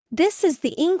This is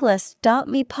the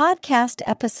Englist.me podcast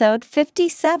episode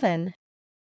 57.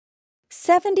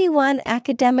 71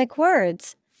 academic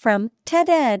words from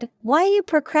TED-Ed, Why You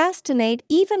Procrastinate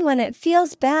Even When It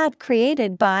Feels Bad,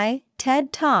 created by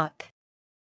TED Talk.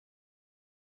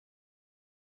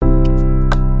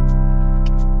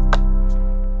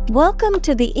 Welcome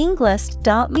to the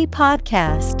Englist.me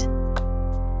podcast.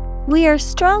 We are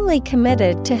strongly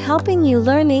committed to helping you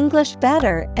learn English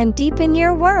better and deepen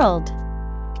your world.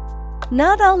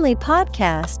 Not only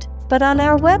podcast, but on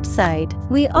our website,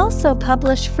 we also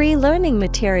publish free learning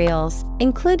materials,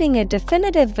 including a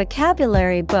definitive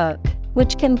vocabulary book,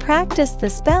 which can practice the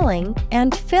spelling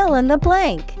and fill in the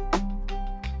blank.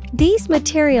 These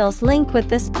materials link with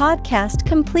this podcast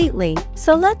completely,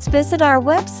 so let's visit our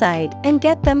website and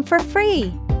get them for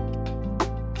free.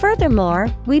 Furthermore,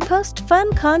 we post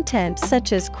fun content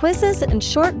such as quizzes and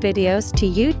short videos to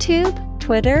YouTube,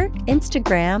 Twitter,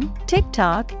 Instagram,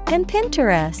 TikTok, and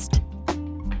Pinterest.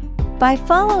 By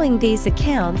following these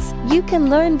accounts, you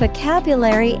can learn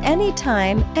vocabulary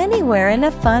anytime, anywhere in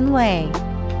a fun way.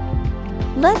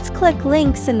 Let's click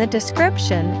links in the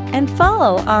description and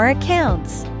follow our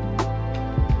accounts.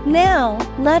 Now,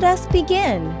 let us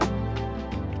begin.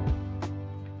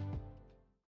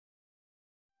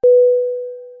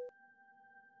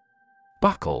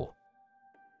 Buckle.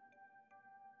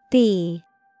 B-U-C-K-L-E.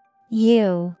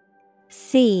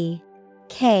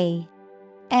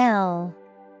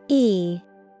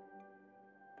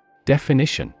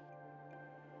 Definition: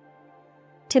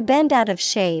 To bend out of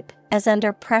shape, as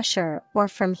under pressure or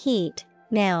from heat.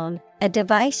 Noun, a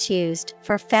device used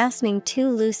for fastening two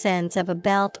loose ends of a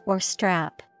belt or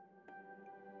strap.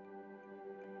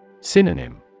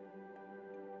 Synonym: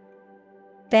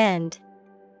 Bend,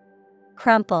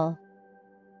 crumple,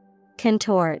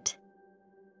 contort.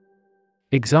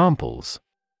 Examples: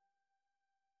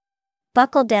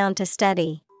 Buckle down to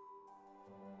study.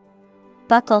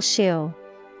 Buckle shoe.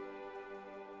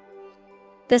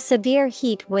 The severe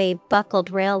heat wave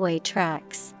buckled railway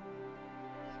tracks.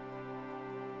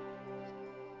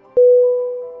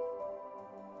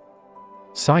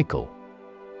 Cycle.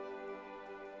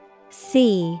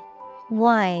 C-Y-C-L-E.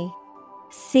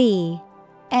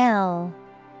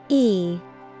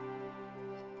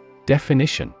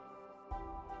 Definition: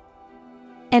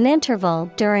 An interval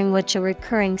during which a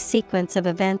recurring sequence of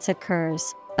events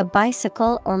occurs, a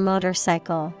bicycle or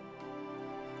motorcycle.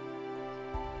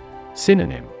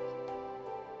 Synonym: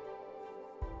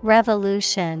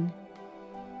 Revolution,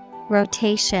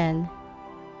 rotation,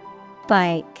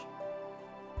 bike.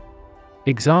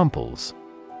 Examples: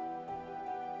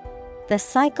 The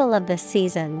cycle of the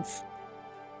seasons.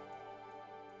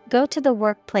 Go to the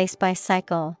workplace by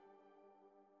cycle.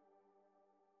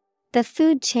 The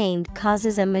food chain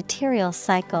causes a material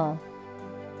cycle.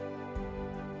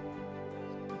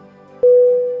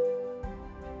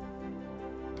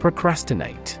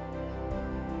 Procrastinate.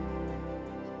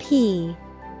 Procrastinate.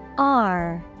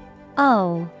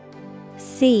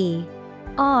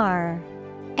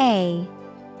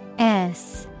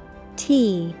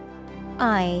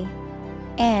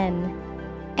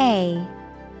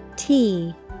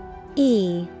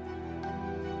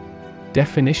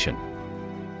 Definition: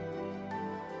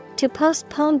 To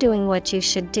postpone doing what you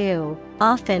should do,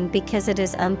 often because it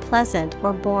is unpleasant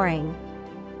or boring.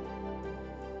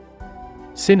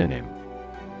 Synonym: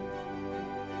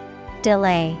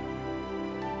 Delay,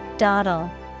 dawdle,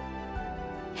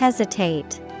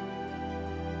 hesitate.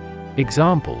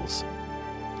 Examples: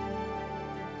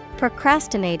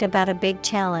 Procrastinate about a big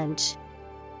challenge.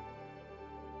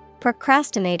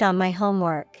 Procrastinate on my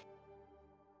homework.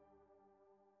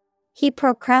 He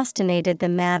procrastinated the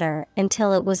matter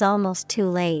until it was almost too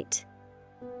late.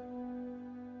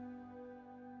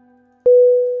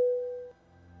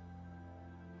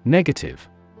 Negative.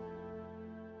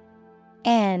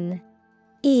 N-E-G-A-T-I-V-E.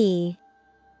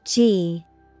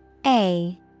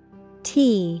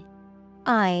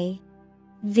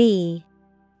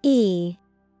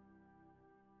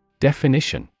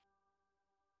 Definition: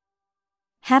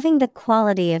 Having the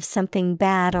quality of something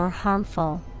bad or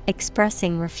harmful,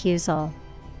 expressing refusal.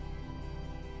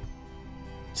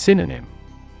 Synonym: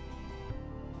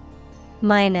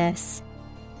 Minus,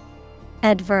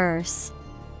 adverse,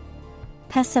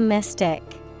 pessimistic.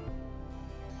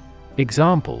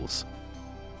 Examples: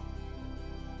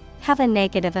 Have a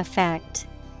negative effect.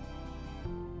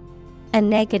 A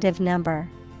negative number.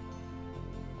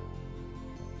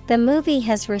 The movie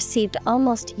has received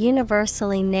almost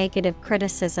universally negative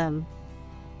criticism.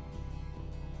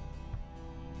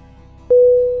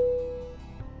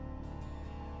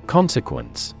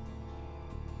 Consequence.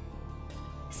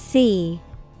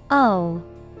 C-O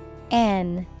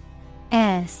N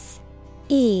S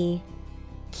E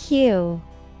Q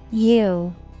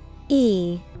U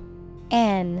E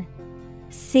N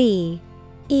C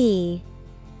E.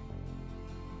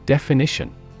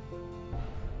 Definition: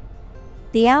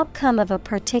 the outcome of a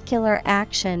particular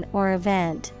action or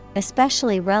event,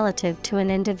 especially relative to an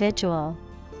individual.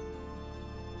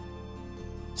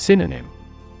 Synonym: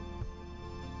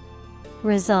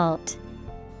 Result,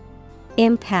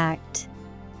 impact,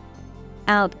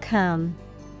 outcome.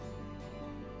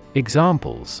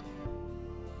 Examples: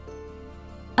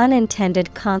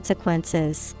 unintended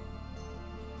consequences.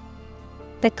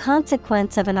 The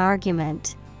consequence of an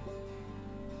argument.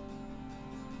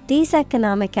 These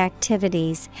economic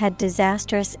activities had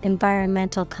disastrous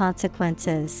environmental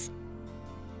consequences.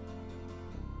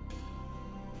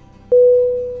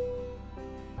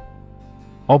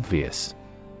 Obvious.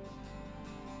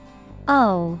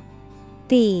 O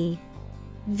B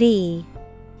V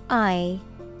I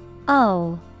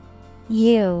O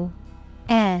U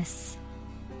S.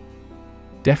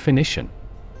 Definition: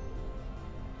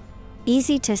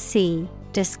 easy to see,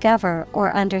 discover,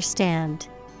 or understand.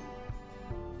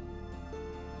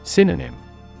 Synonym: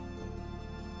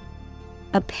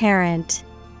 apparent,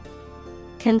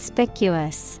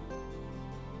 conspicuous,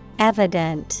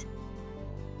 evident.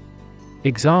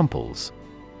 Examples: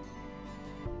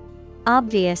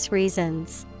 obvious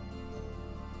reasons.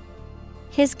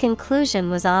 His conclusion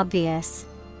was obvious.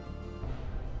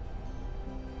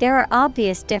 There are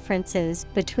obvious differences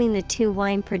between the two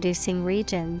wine-producing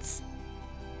regions.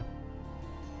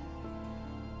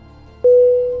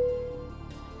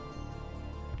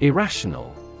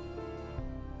 Irrational.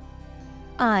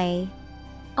 I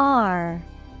R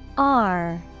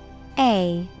R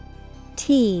A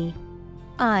T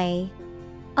I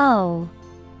O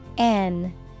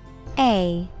N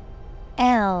A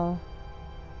L.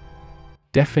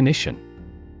 Definition: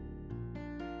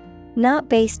 not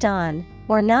based on,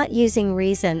 or not using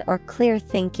reason or clear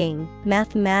thinking,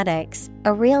 mathematics,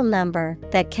 a real number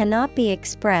that cannot be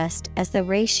expressed as the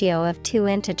ratio of two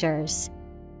integers.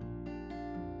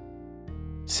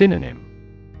 Synonym: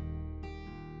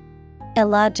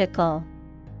 illogical,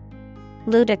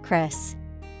 ludicrous,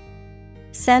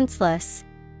 senseless.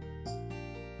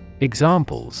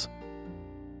 Examples: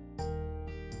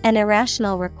 an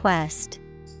irrational request.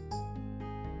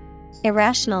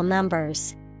 Irrational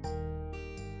numbers.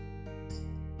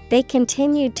 They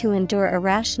continued to endure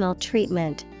irrational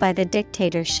treatment by the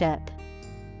dictatorship.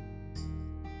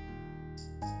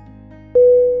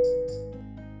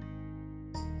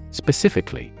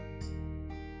 Specifically.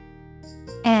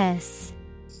 S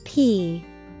P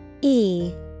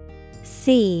E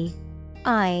C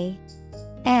I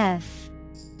F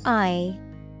I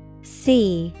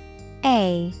C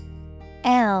A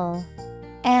L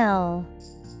L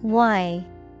Y.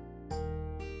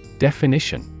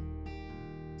 Definition: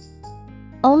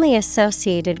 only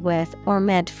associated with or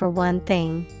meant for one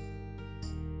thing.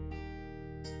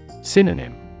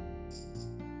 Synonym: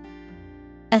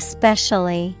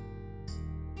 especially,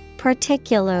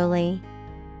 particularly,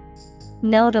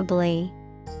 notably.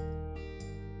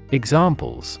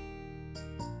 Examples: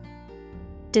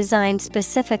 designed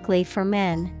specifically for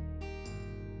men.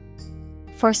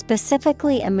 For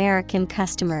specifically American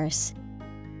customers.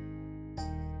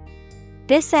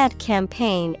 This ad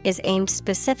campaign is aimed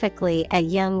specifically at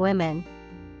young women.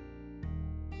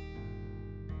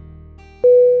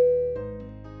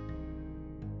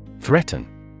 Threaten.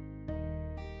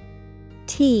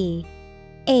 T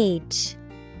H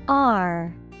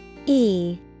R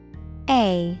E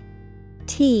A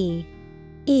T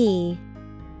E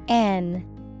N.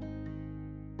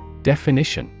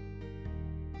 Definition: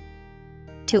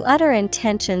 to utter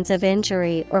intentions of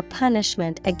injury or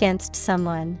punishment against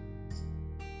someone.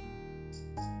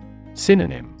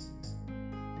 Synonym: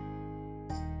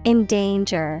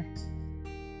 endanger,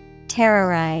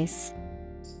 terrorize,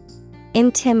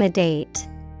 intimidate.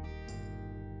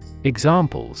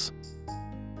 Examples: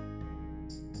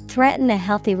 threaten a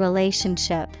healthy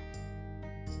relationship.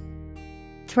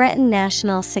 Threaten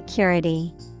national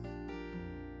security.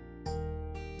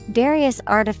 Various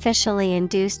artificially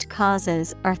induced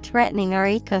causes are threatening our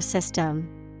ecosystem.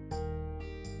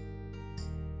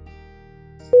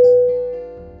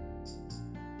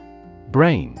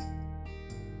 Brain.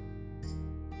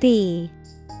 B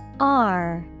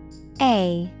R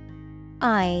A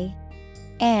I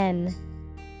N.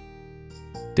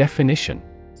 Definition: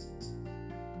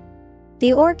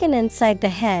 the organ inside the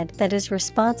head that is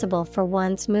responsible for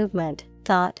one's movement,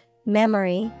 thought,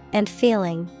 memory, and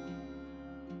feeling.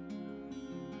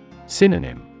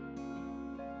 Synonym: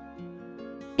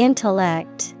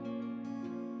 intellect,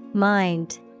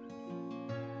 mind.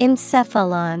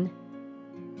 Encephalon.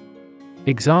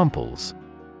 Examples: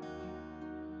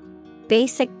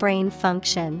 Basic brain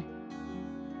function.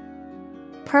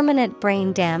 Permanent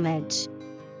brain damage.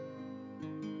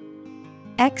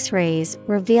 X-rays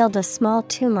revealed a small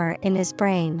tumor in his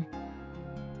brain.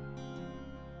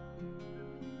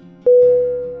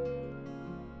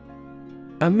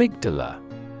 Amygdala.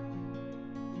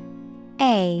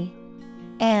 A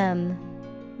M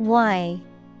Y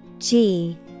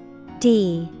G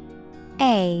D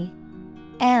A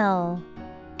L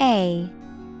A.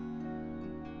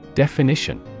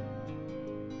 Definition: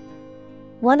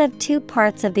 One of two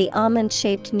parts of the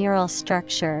almond-shaped neural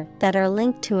structure that are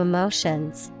linked to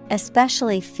emotions,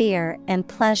 especially fear and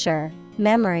pleasure,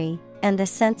 memory, and the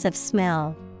sense of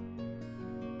smell.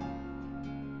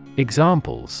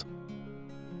 Examples: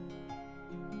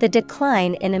 The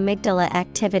decline in amygdala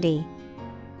activity.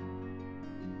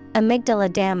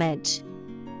 Amygdala damage.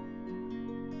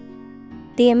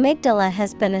 The amygdala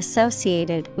has been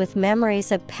associated with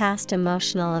memories of past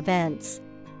emotional events.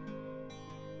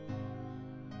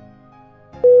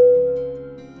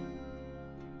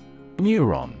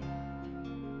 Neuron.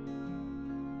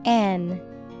 N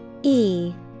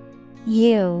E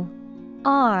U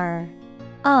R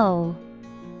O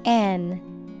N.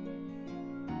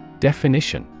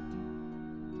 Definition: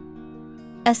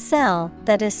 A cell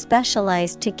that is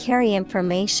specialized to carry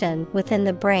information within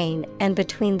the brain and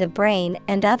between the brain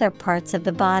and other parts of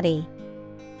the body.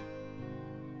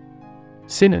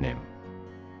 Synonym: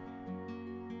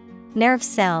 Nerve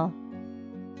cell.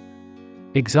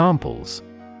 Examples: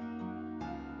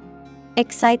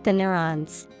 Excite the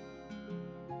neurons.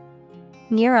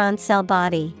 Neuron cell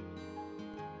body.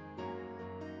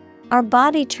 Our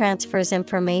body transfers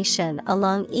information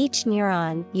along each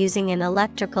neuron using an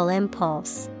electrical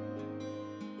impulse.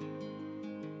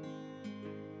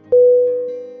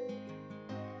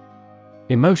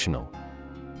 Emotional.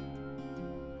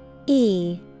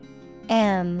 E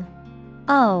M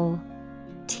O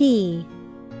T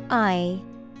I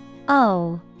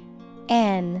O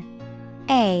N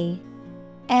A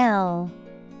L.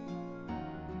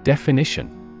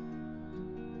 Definition: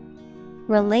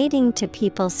 Relating to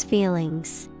people's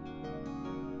feelings.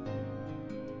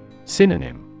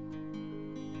 Synonym: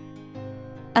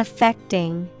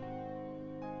 Affecting,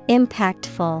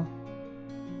 impactful,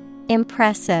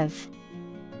 impressive.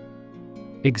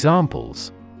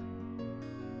 Examples: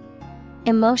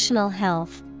 Emotional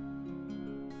health.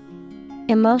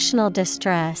 Emotional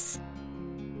distress.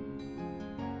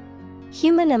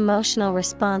 Human emotional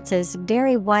responses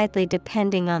vary widely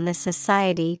depending on the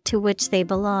society to which they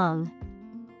belong.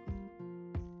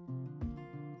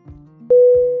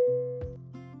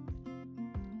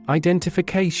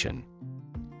 Identification.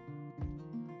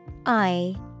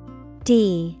 I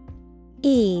D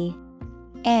E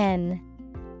N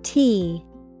T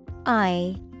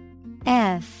I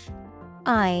F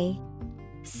I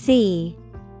C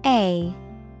A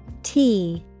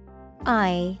T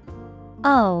I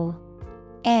O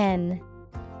N.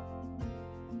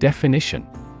 Definition: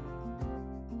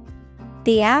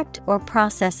 The act or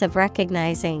process of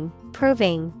recognizing,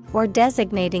 proving, or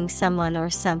designating someone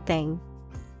or something.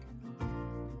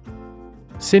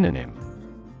 Synonym: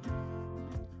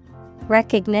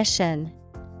 Recognition,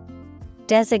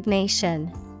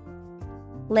 designation,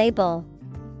 label.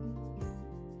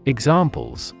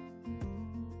 Examples: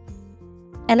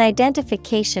 An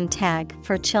identification tag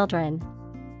for children.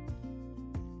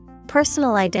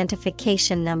 Personal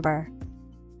identification number.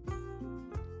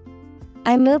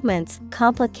 Eye movements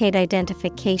complicate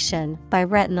identification by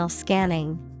retinal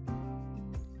scanning.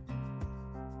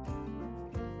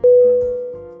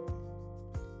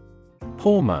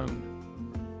 Hormone.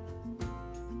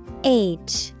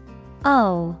 H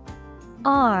O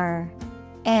R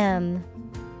M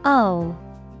O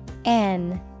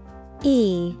N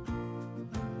E.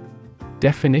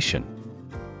 Definition: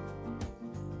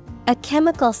 A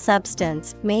chemical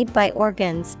substance made by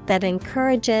organs that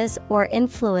encourages or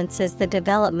influences the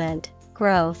development,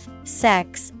 growth,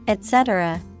 sex,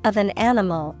 etc. of an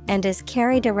animal and is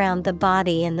carried around the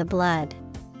body in the blood.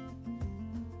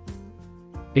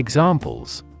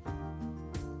 Examples: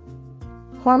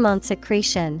 Hormone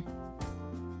secretion.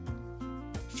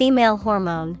 Female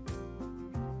hormone.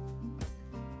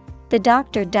 The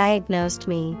doctor diagnosed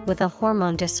me with a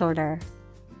hormone disorder.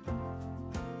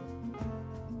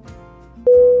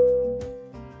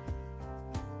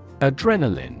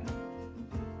 Adrenaline.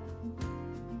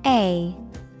 A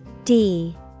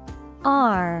D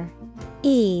R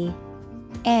E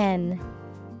N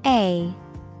A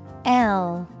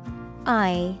L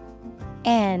I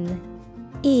N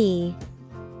E.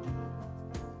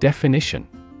 Definition: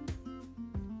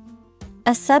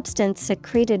 a substance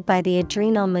secreted by the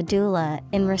adrenal medulla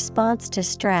in response to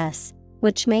stress,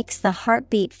 which makes the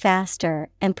heart beat faster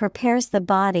and prepares the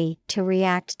body to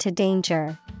react to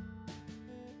danger.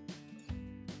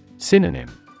 Synonym: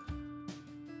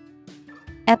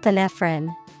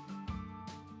 Epinephrine.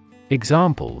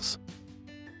 Examples: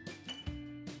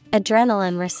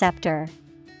 Adrenaline receptor.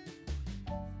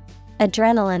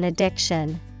 Adrenaline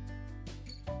addiction.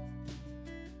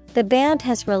 The band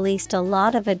has released a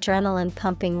lot of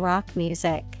adrenaline-pumping rock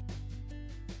music.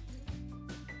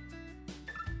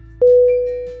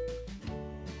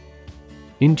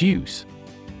 Induce.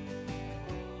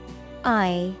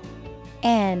 I-N-D-U-C-E.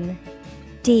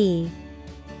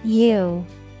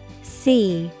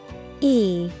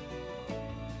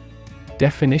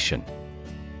 Definition: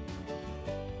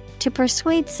 to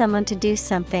persuade someone to do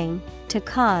something, to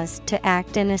cause to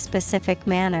act in a specific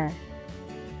manner.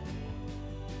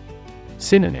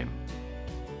 Synonym: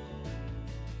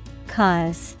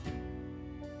 Cause,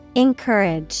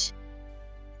 encourage,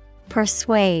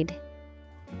 persuade.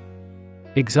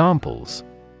 Examples: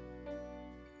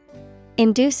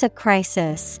 induce a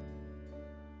crisis.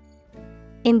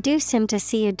 Induce him to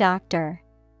see a doctor.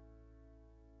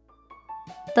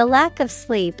 The lack of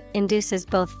sleep induces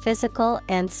both physical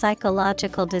and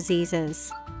psychological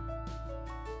diseases.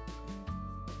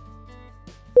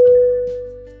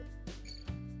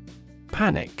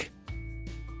 Panic.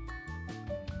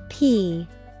 P-A-N-I-C.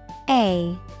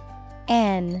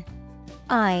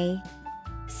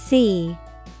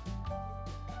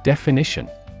 Definition: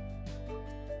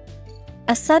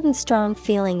 a sudden strong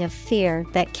feeling of fear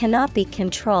that cannot be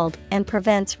controlled and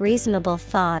prevents reasonable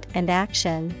thought and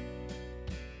action.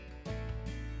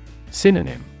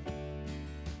 Synonym: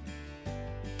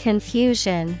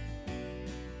 confusion,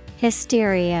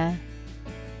 hysteria,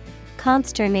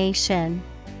 consternation.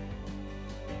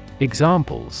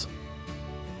 Examples: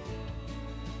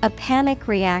 a panic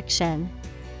reaction.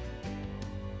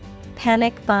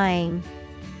 Panic buying.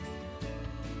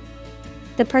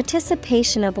 The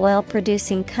participation of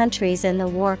oil-producing countries in the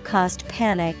war caused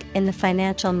panic in the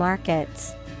financial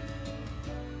markets.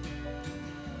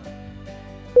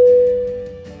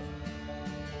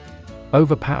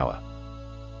 Overpower.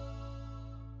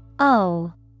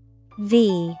 O-V-E-R-P-O-W-E-R.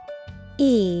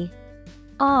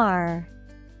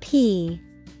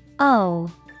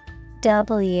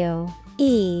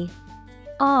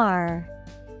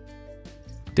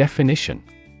 Definition: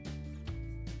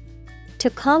 to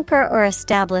conquer or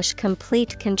establish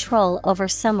complete control over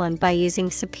someone by using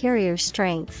superior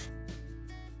strength.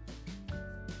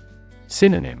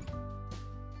 Synonym: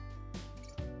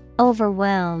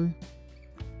 overwhelm,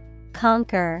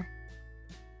 conquer,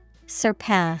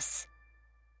 surpass.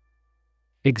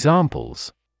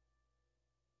 Examples: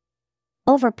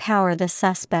 overpower the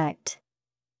suspect.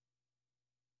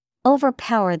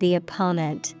 Overpower the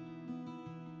opponent.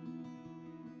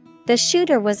 The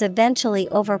shooter was eventually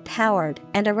overpowered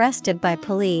and arrested by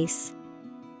police.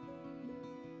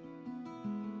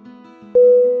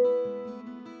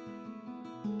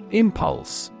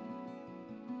 Impulse.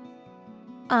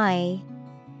 I-M-P-U-L-S-E.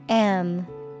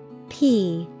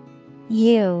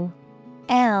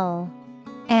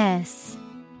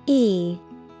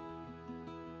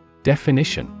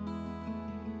 Definition: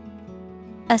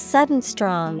 a sudden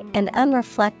strong and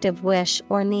unreflective wish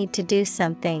or need to do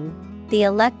something. The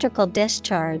electrical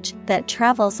discharge that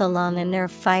travels along a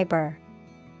nerve fiber.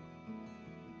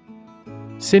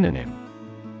 Synonym: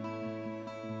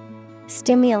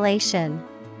 stimulation,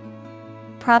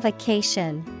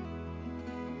 provocation,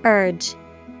 urge.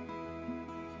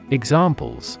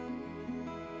 Examples: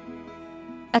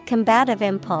 a combative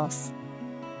impulse.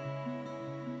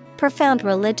 Profound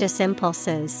religious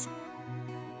impulses.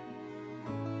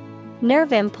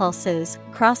 Nerve impulses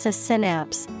cross a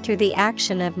synapse through the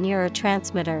action of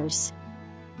neurotransmitters.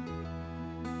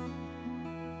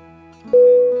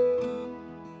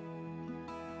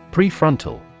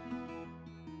 Prefrontal.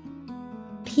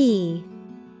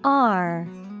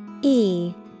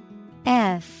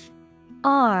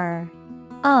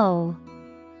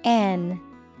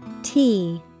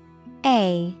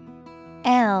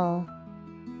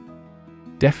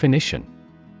 Definition: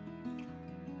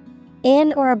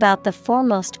 in or about the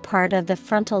foremost part of the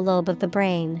frontal lobe of the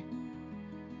brain.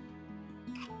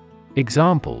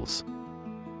 Examples: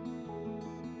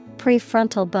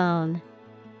 prefrontal bone.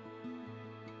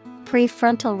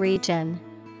 Prefrontal region.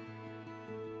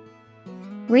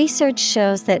 Research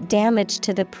shows that damage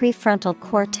to the prefrontal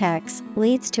cortex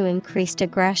leads to increased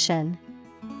aggression.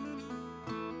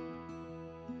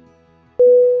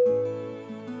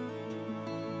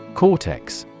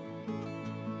 Cortex.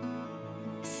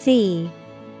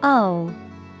 C-O-R-T-E-X.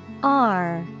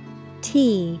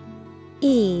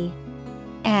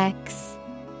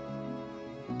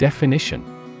 Definition: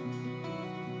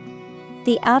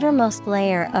 the outermost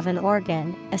layer of an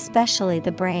organ, especially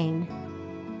the brain.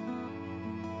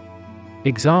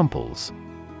 Examples: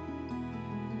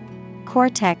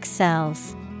 cortex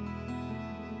cells,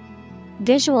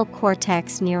 visual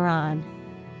cortex neuron.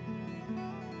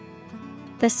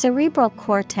 The cerebral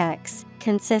cortex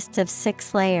consists of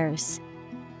 6 layers.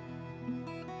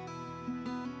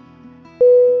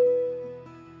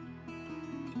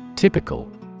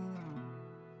 Typical.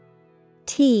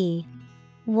 T-Y-P-I-C-A-L.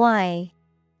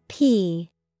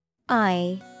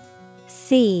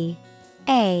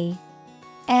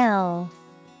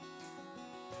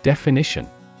 Definition: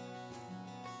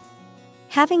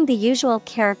 having the usual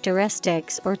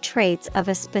characteristics or traits of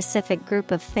a specific group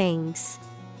of things.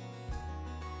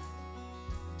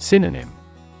 Synonym: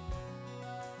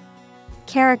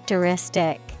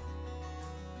 characteristic,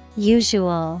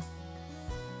 usual,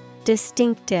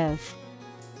 distinctive.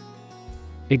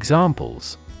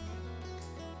 Examples: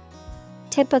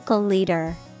 typical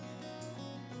leader,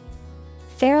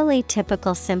 fairly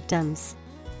typical symptoms.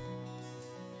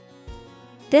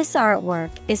 This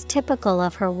artwork is typical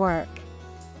of her work.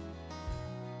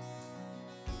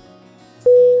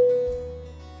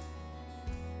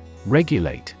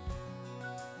 Regulate.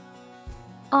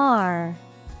 R-E-G-U-L-A-T-E.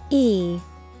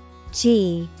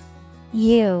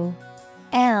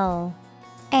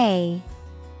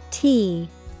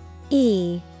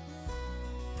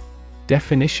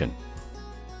 Definition: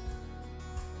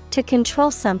 to control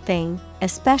something,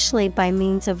 especially by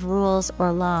means of rules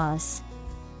or laws.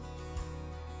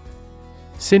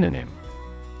 Synonym: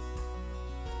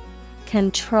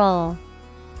 control,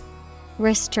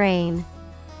 restrain,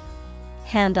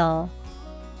 handle.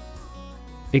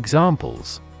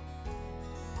 Examples: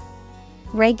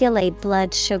 regulate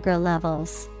blood sugar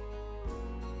levels,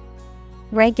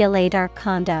 regulate our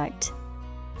conduct.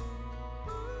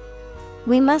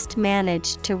 We must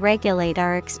manage to regulate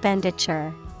our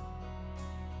expenditure.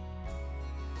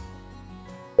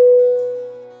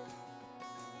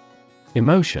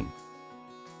 Emotion.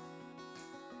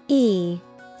 E-M-O-T-I-O-N.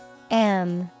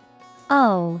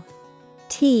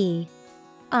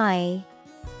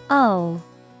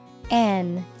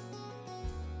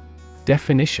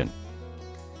 Definition: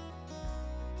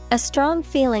 a strong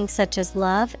feeling such as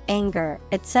love, anger,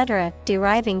 etc.,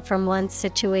 deriving from one's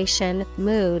situation,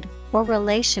 mood, or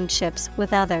relationships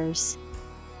with others.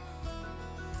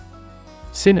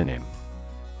 Synonym: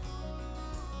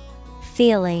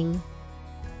 feeling,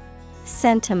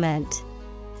 sentiment,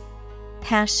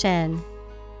 passion.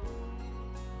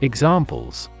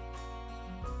 Examples: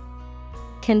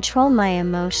 control my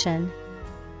emotion,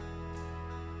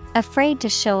 afraid to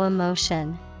show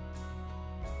emotion.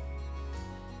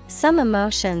 Some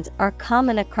emotions are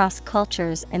common across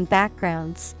cultures and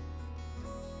backgrounds.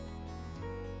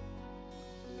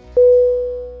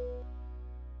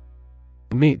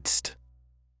 Midst.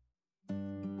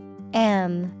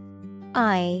 M-I-D-S-T.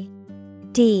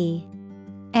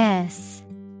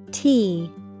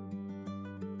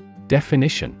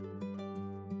 Definition: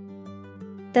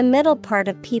 the middle part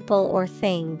of people or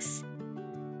things.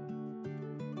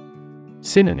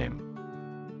 Synonym: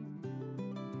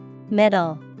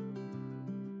 middle,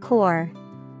 core,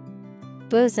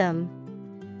 bosom.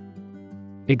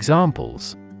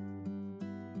 Examples: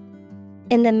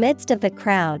 in the midst of the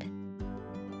crowd,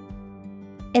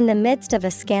 in the midst of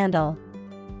a scandal.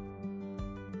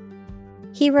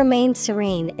 He remained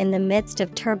serene in the midst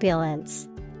of turbulence.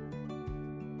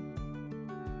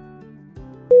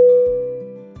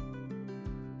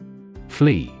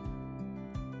 Flee.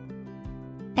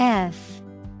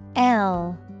 F-L-E-E.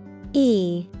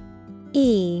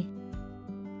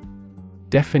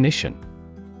 Definition: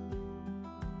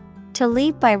 to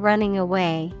leave by running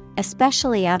away,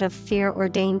 especially out of fear or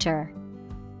danger.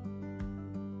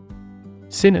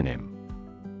 Synonym: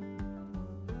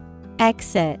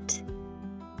 exit,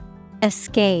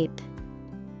 escape,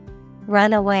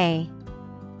 run away.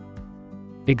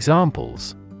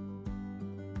 Examples: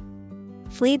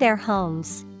 flee their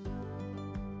homes,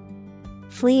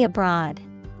 flee abroad.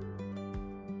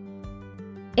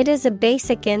 It is a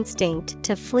basic instinct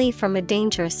to flee from a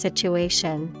dangerous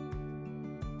situation.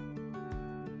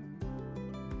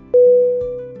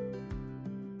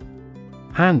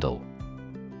 Handle.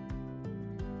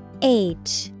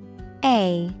 H-A-N-D-L-E.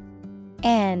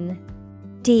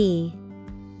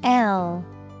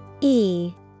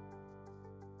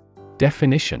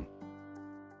 Definition: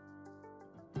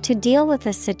 to deal with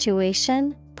a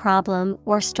situation, problem,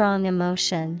 or strong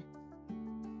emotion.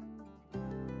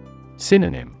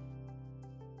 Synonym.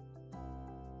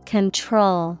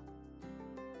 Control,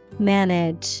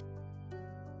 manage,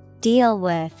 deal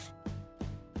with.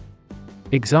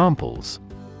 Examples: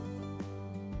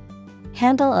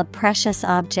 Handle a precious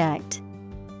object.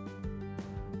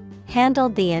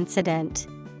 Handled the incident.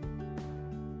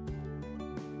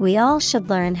 We all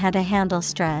should learn how to handle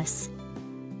stress.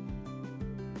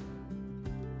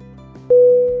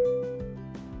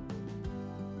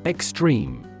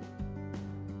 Extreme.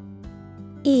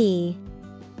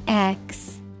 E-X-T-R-E-M-E.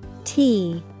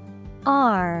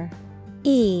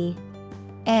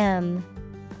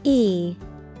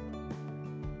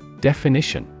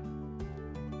 Definition: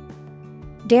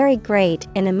 Very great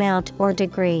in amount or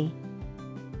degree.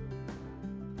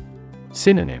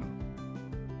 Synonym: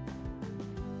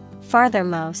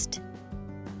 Farthermost,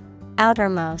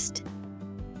 outermost,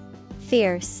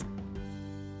 fierce.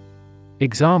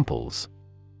 Examples: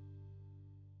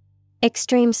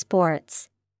 Extreme sports.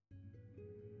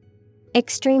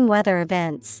 Extreme weather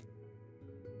events.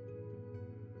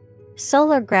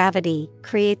 Solar gravity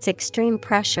creates extreme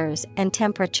pressures and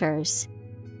temperatures.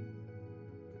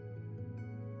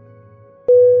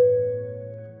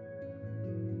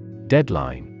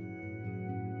 Deadline.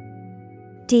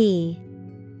 D-E-A-D-L-I-N-E.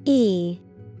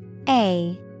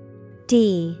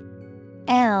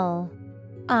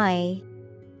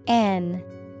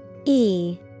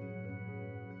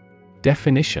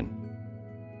 Definition: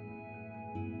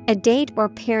 A date or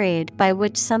period by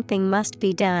which something must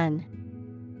be done.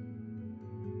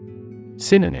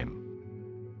 Synonym: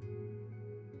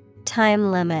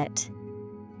 Time limit.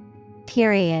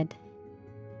 Period.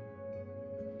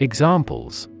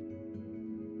 Examples: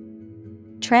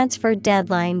 Transfer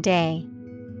deadline day.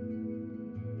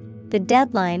 The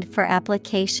deadline for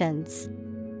applications.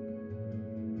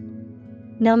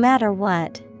 No matter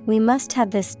what, we must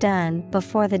have this done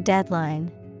before the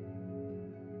deadline.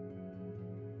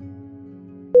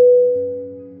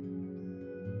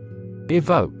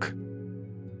 Evoke.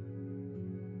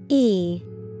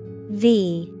 E-V-O-K-E.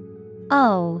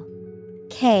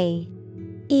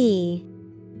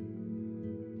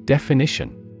 Definition: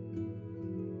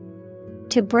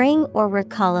 To bring or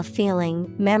recall a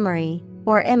feeling, memory,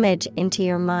 or image into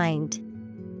your mind.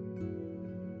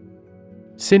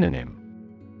 Synonym: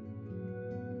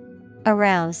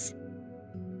 Arouse,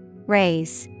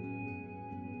 raise,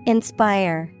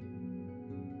 inspire.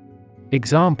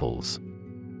 Examples: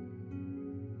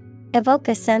 Evoke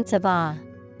a sense of awe.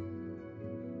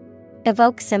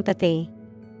 Evoke sympathy.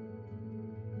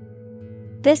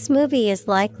 This movie is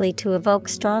likely to evoke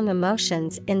strong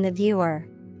emotions in the viewer.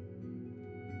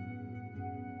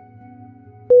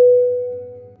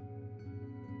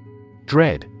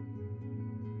 Dread.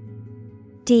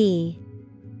 D-R-E-A-D.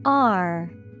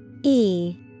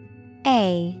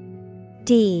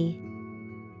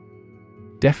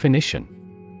 Definition: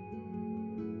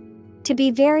 To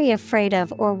be very afraid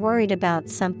of or worried about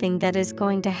something that is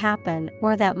going to happen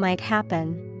or that might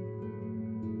happen.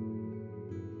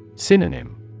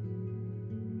 Synonym: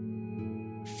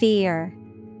 Fear,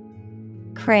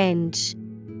 cringe,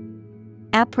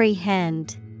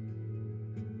 apprehend.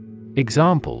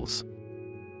 Examples: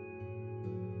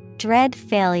 Dread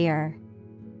failure.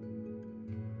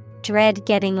 Dread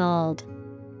getting old.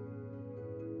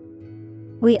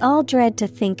 We all dread to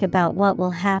think about what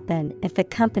will happen if the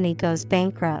company goes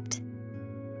bankrupt.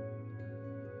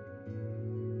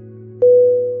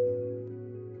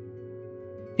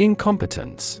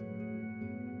 Incompetence.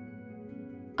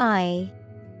 I-N-C-O-M-P-E-T-E-N-C-E.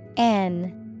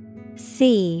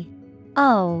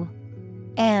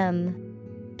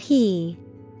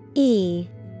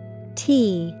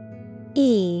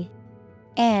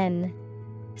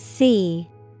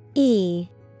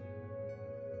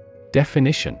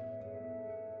 Definition: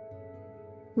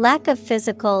 Lack of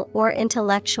physical or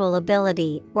intellectual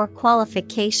ability or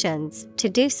qualifications to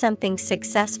do something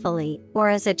successfully or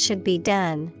as it should be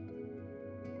done.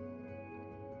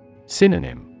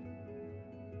 Synonym: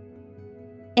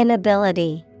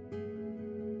 Inability,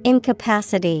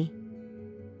 incapacity,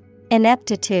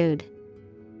 ineptitude.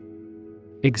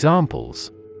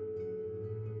 Examples: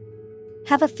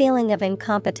 Have a feeling of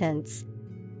incompetence.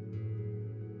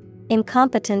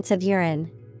 Incompetence of urine.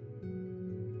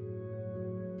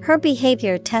 Her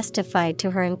behavior testified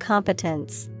to her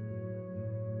incompetence.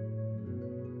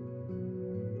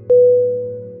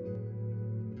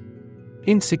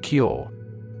 Insecure.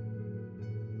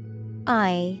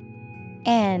 I-N-S-E-C-U-R-E.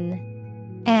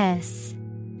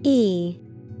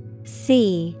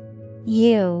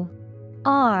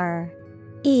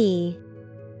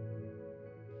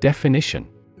 Definition: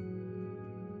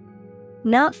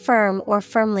 Not firm or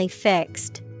firmly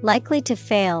fixed, likely to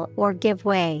fail or give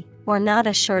way, or not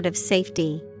assured of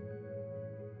safety.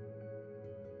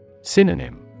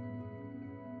 Synonym: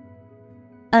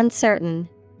 Uncertain,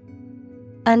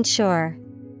 unsure,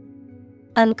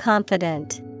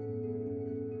 unconfident.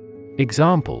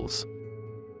 Examples: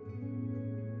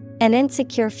 An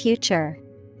insecure future,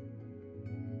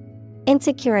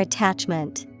 insecure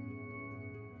attachment.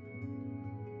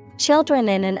 Children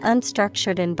in an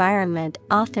unstructured environment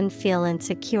often feel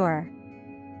insecure.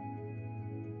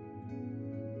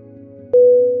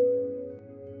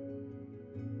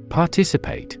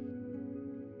 Participate.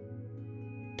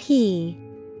 Participate.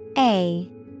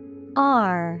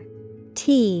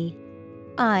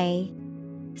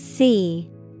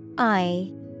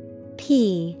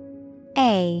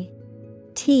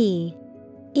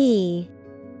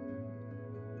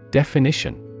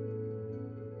 Definition: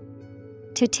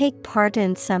 To take part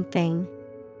in something.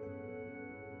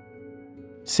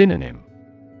 Synonym: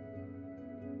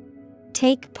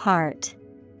 Take part,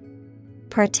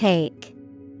 partake,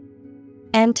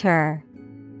 enter.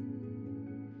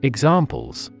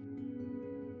 Examples: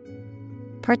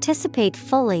 Participate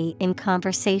fully in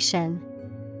conversation.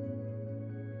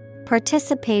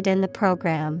 Participate in the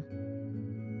program.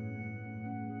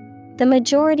 The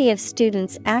majority of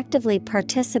students actively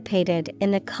participated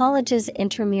in the college's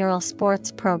intramural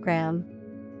sports program.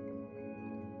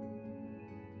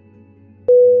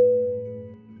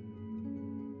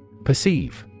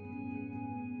 Perceive.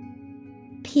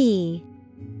 Perceive.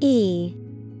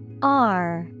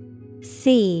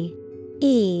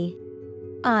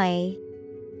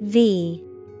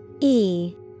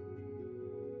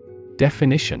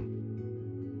 Definition: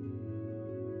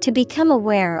 To become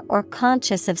aware or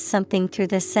conscious of something through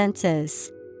the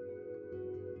senses.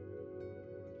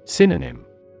 Synonym: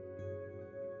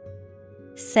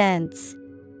 Sense,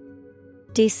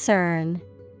 discern,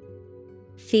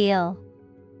 feel.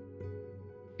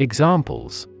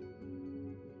 Examples: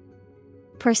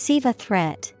 Perceive a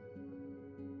threat.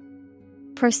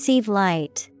 Perceive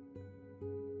light.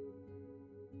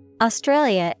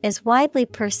 Australia is widely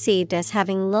perceived as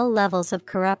having low levels of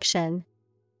corruption.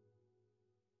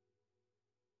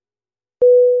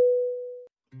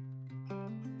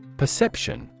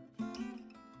 Perception.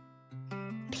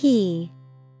 Perception.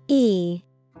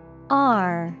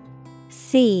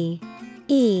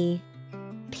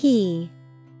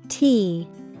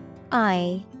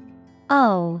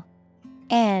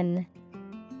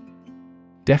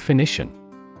 Definition: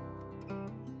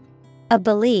 A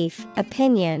belief,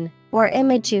 opinion, or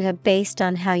image you have based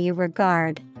on how you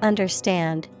regard,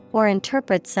 understand, or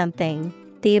interpret something,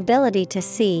 the ability to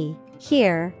see,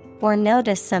 hear, or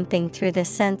notice something through the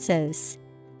senses.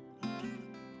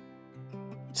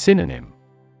 Synonym: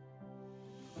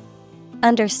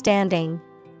 Understanding,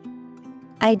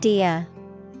 idea,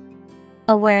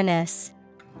 awareness.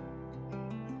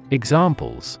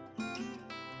 Examples: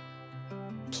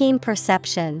 Keen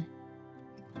perception.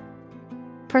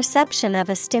 Perception of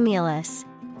a stimulus.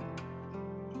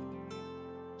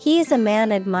 He is a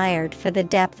man admired for the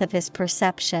depth of his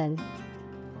perception.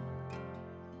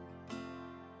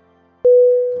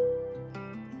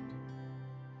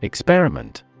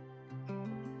 Experiment.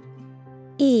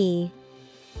 Experiment.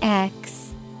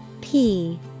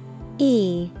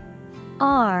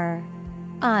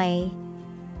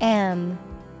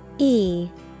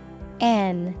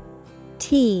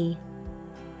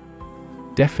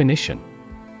 Definition: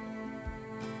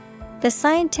 The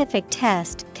scientific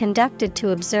test conducted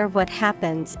to observe what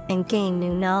happens and gain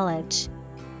new knowledge.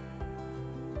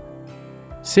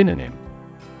 Synonym: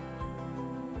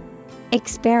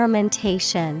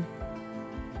 Experimentation,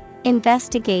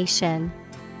 investigation.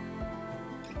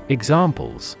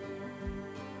 Examples: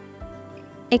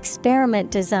 Experiment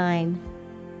design.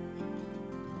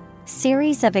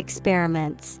 Series of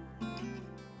experiments.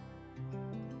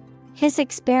 His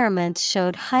experiments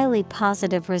showed highly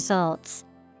positive results.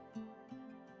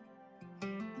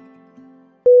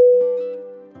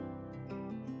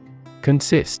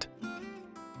 Consist.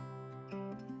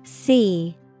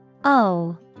 CONSIST.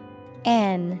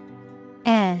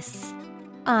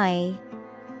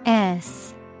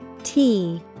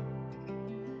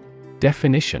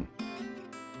 Definition: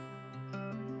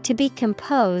 To be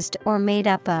composed or made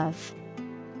up of.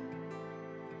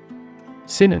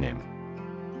 Synonym: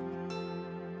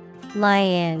 Lie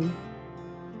in,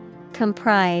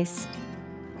 comprise,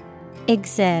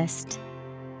 exist.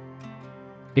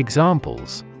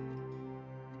 Examples: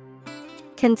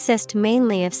 Consist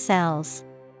mainly of cells.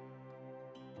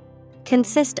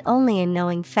 Consist only in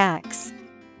knowing facts.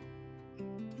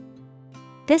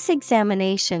 This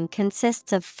examination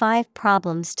consists of 5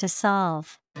 problems to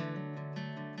solve.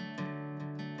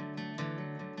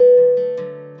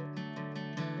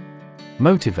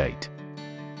 Motivate.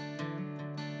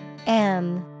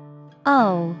 M-O-T-I-V-A-T-E.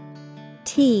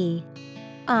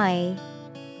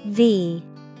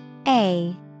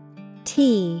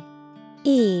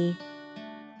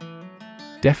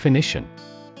 Definition.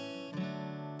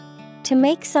 To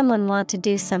make someone want to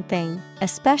do something,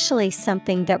 especially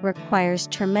something that requires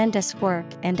tremendous work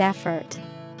and effort.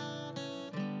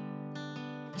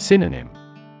 Synonym.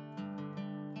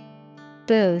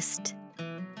 Boost,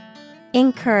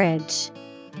 encourage,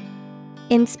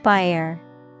 inspire.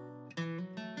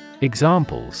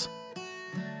 Examples.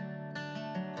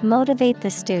 Motivate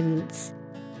the students.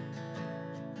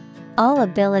 All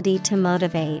ability to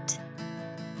motivate.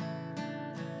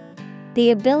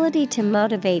 The ability to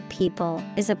motivate people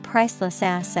is a priceless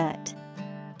asset.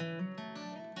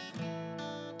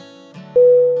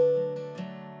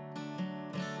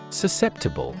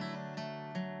 Susceptible.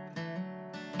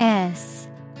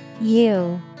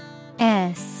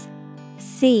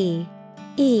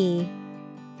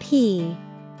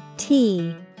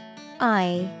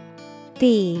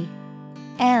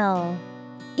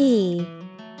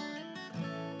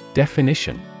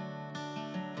 Definition.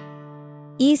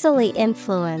 Easily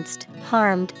influenced,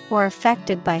 harmed, or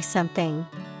affected by something.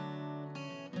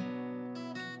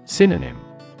 Synonym.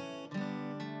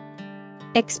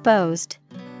 Exposed,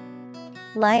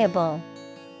 liable,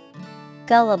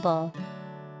 gullible.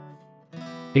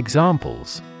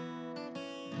 Examples.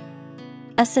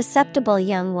 A susceptible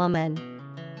young woman.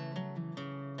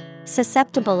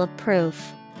 Susceptible of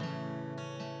proof.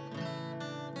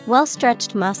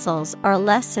 Well-stretched muscles are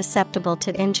less susceptible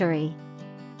to injury.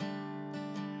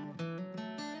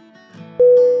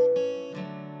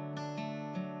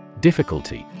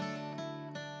 Difficulty.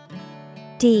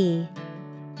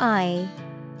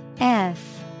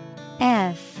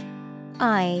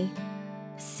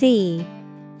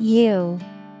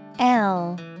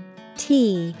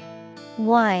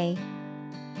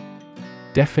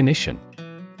 Definition.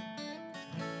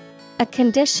 A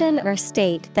condition or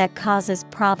state that causes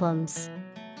problems.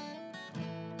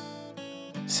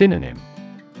 Synonym.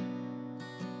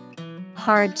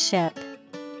 Hardship,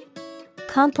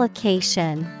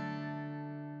 complication,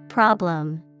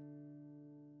 problem.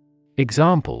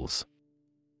 Examples.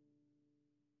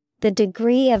 The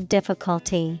degree of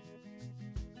difficulty.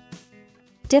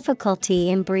 Difficulty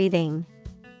in breathing.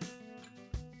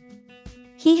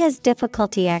 He has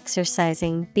difficulty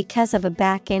exercising because of a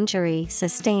back injury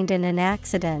sustained in an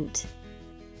accident.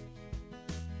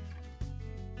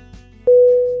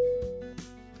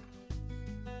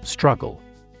 Struggle.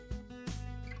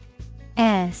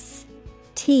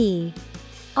 S-T-R-U-G-G-L-E.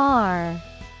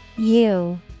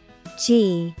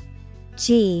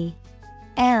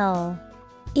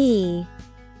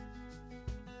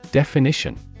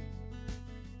 Definition.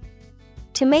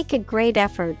 To make a great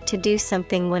effort to do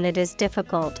something when it is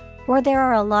difficult, or there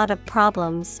are a lot of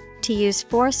problems, to use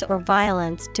force or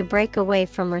violence to break away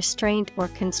from restraint or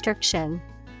constriction.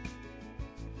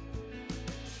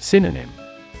 Synonym.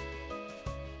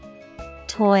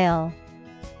 Toil,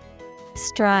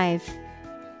 strive,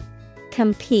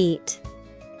 compete.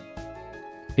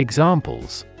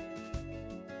 Examples.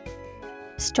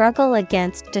 Struggle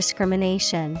against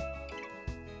discrimination.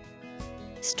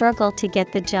 Struggle to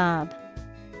get the job.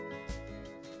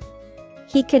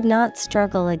 He could not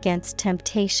struggle against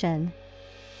temptation.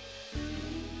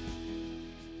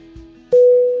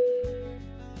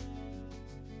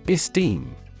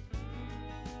 Esteem.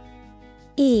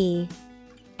 E-S-T-E-E-M.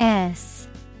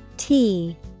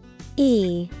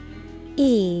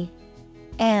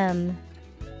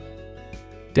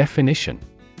 Definition.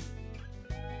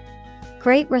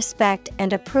 Great respect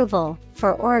and approval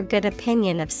for or a good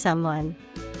opinion of someone.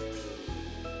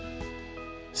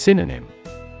 Synonym.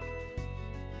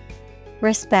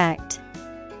 Respect,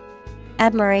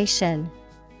 admiration,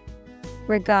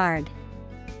 regard.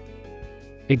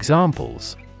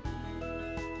 Examples.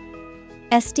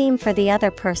 Esteem for the other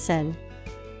person.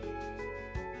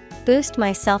 Boost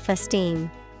my self-esteem.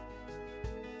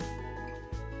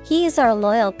 He is our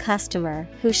loyal customer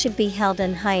who should be held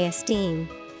in high esteem.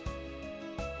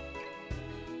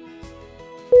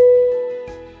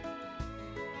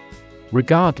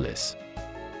 Regardless.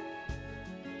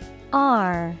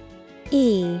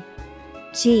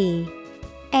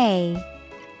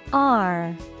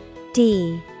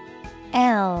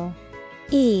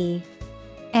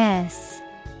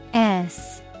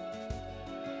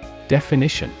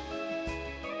 Definition.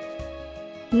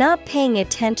 Not paying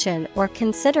attention or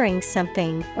considering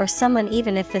something or someone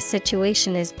even if the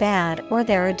situation is bad or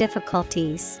there are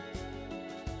difficulties.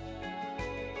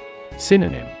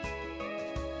 Synonym.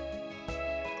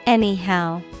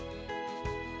 Anyhow,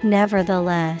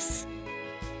 nevertheless,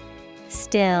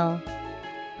 still.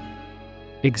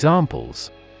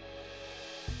 Examples: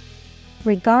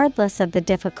 Regardless of the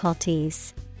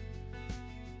difficulties.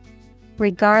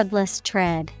 Regardless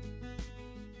tread.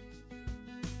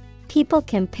 People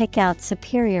can pick out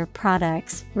superior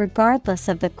products regardless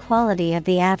of the quality of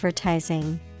the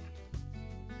advertising.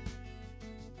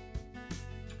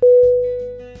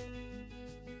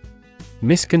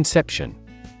 Misconception.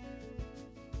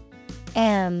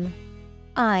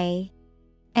 Misconception.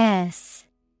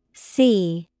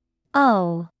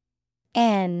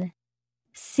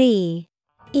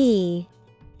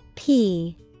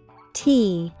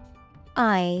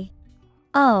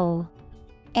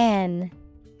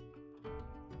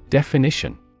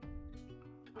 Definition: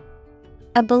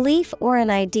 A belief or an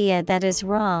idea that is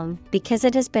wrong because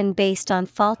it has been based on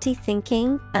faulty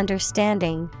thinking,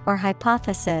 understanding, or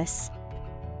hypothesis.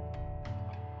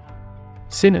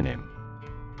 Synonym: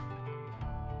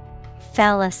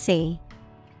 Fallacy,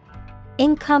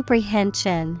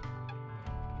 incomprehension,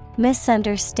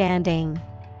 misunderstanding.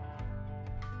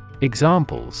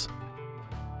 Examples: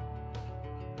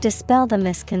 Dispel the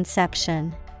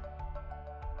misconception.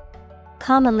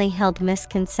 Commonly held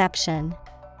misconception.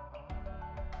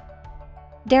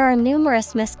 There are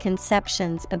numerous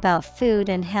misconceptions about food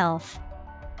and health.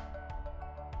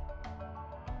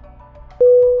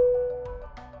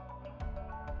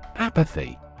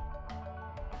 Apathy.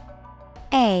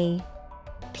 A-P-A-T-H-Y.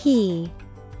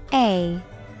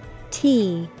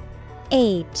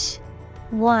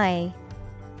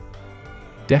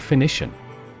 Definition: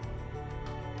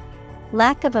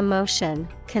 Lack of emotion,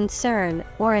 concern,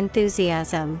 or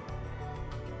enthusiasm.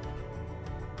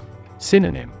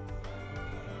 Synonym: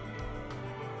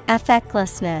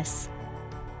 Affectlessness,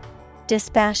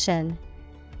 dispassion,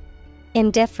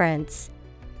 indifference.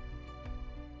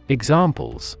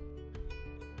 Examples: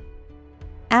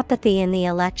 Apathy in the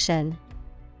election.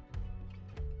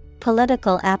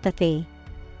 Political apathy.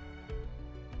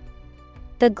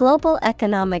 The global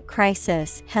economic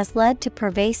crisis has led to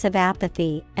pervasive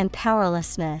apathy and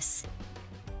powerlessness.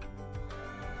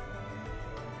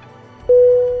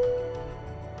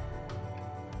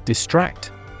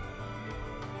 Distract.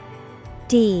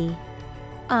 D-I-S-T-R-A-C-T.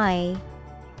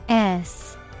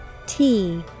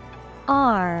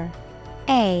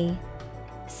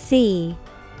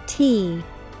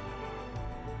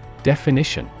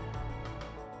 Definition: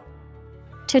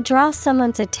 To draw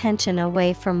someone's attention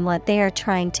away from what they are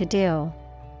trying to do.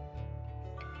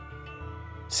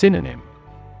 Synonym: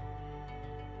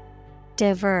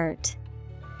 Divert,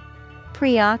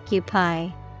 preoccupy,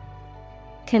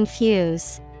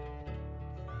 confuse.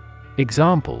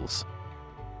 Examples: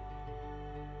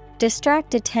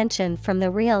 Distract attention from the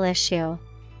real issue.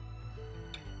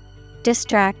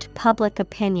 Distract public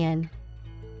opinion.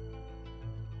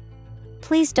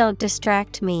 Please don't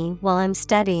distract me while I'm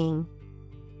studying.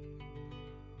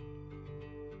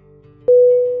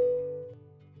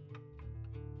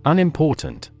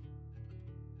 Unimportant.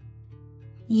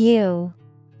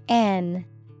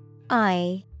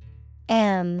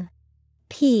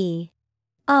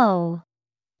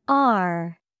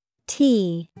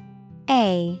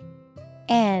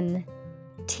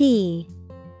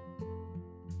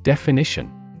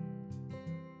 Definition: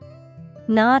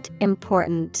 Not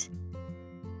important.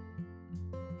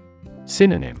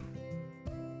 Synonym: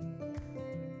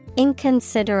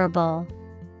 Inconsiderable,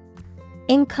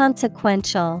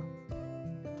 inconsequential,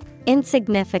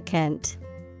 insignificant.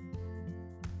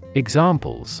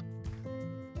 Examples: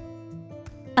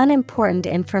 Unimportant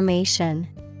information.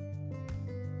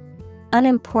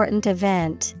 Unimportant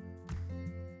event.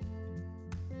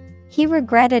 He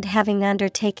regretted having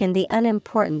undertaken the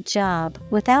unimportant job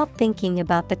without thinking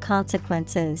about the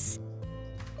consequences.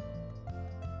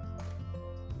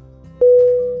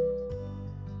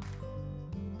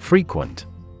 Frequent.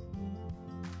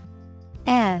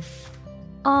 F-R-E-Q-U-E-N-T.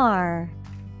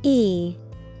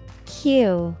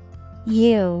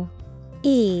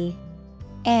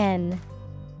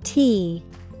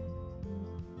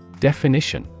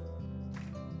 Definition: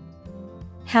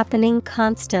 Happening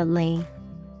constantly.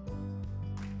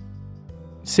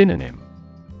 Synonym: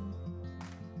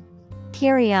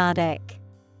 Periodic,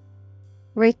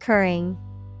 recurring,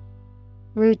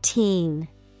 routine.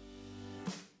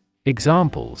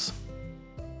 Examples: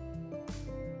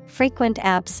 Frequent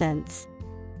absence.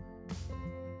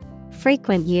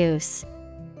 Frequent use.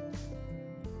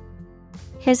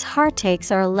 His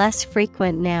heartaches are less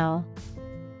frequent now.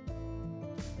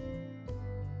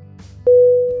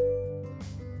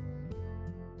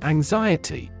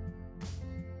 Anxiety.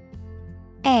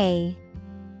 A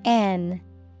N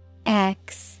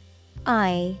X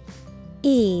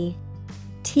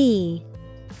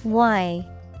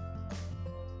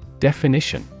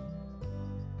Definition: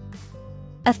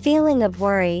 a feeling of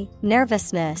worry,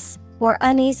 nervousness, or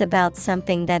unease about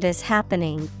something that is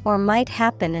happening or might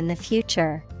happen in the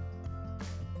future.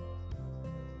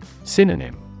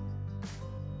 Synonym: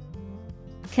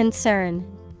 Concern,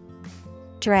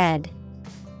 dread,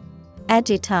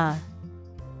 agita.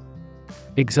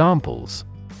 Examples: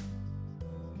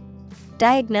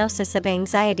 Diagnosis of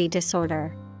anxiety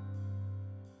disorder.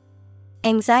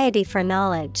 Anxiety for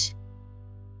knowledge.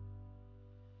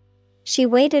 She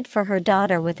waited for her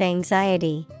daughter with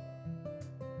anxiety.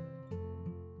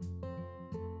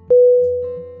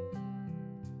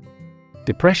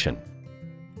 Depression.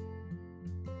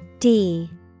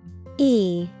 Depression.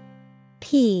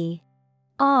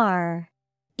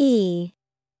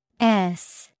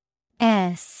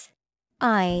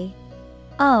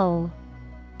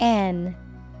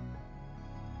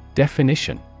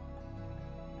 Definition: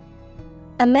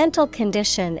 a mental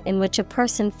condition in which a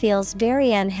person feels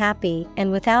very unhappy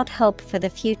and without hope for the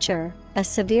future, a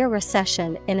severe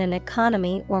recession in an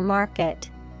economy or market.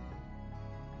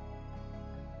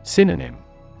 Synonym: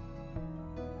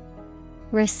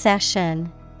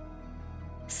 recession,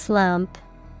 slump,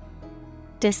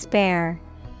 despair.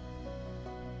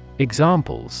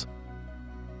 Examples: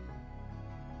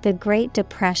 the Great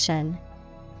Depression.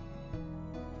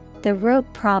 The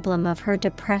root problem of her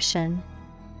depression.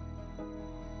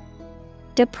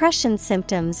 Depression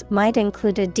symptoms might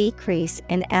include a decrease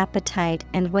in appetite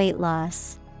and weight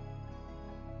loss.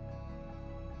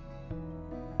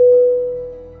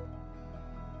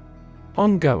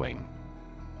 Ongoing.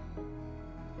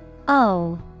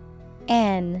 ONGOING.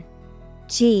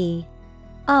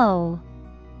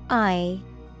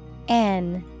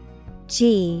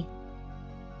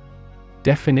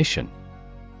 Definition: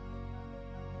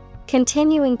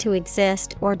 continuing to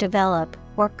exist or develop,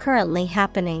 or currently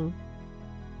happening.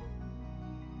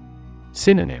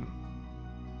 Synonym: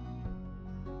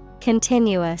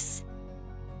 continuous,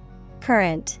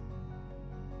 current,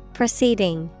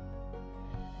 proceeding.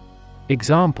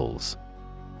 Examples: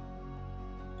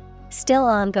 still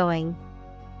ongoing,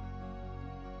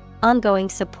 ongoing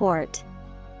support.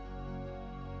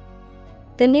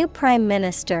 The new Prime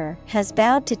Minister has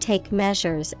vowed to take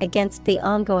measures against the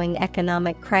ongoing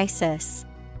economic crisis.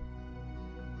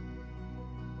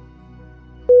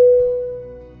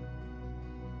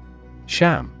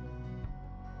 Sham.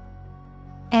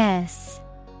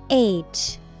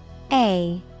 SHAM.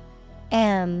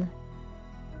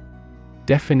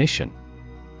 Definition: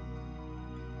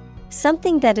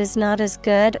 something that is not as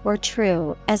good or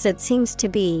true as it seems to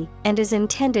be and is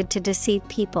intended to deceive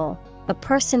people. A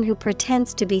person who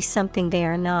pretends to be something they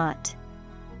are not.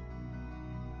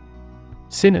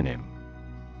 Synonym: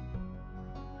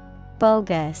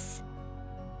 bogus,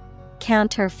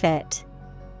 counterfeit,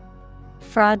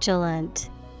 fraudulent.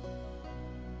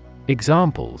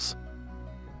 Examples: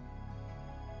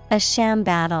 a sham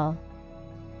battle.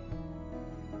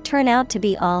 Turn out to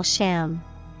be all sham.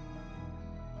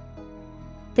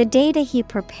 The data he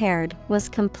prepared was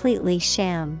completely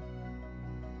sham.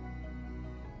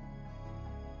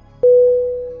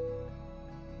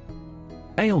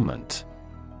 Ailment.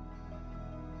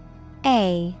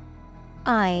 AILMENT.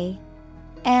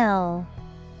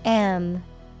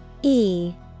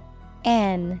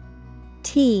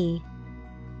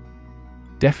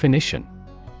 Definition: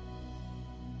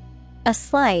 a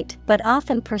slight but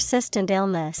often persistent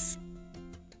illness.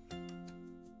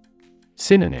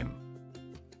 Synonym: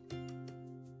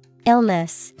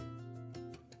 illness,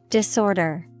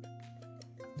 disorder,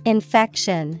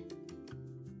 infection.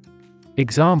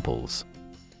 Examples: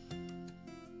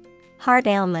 heart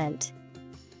ailment,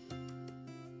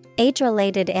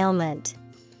 age-related ailment.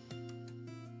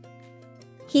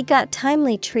 He got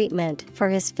timely treatment for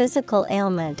his physical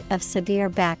ailment of severe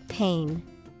back pain.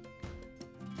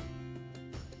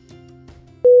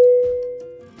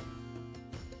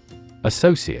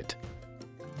 Associate.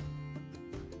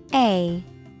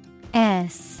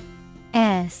 ASSOCIATE.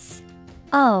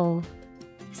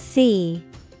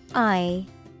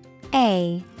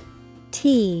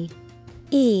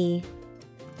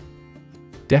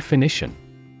 Definition: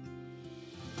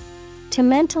 to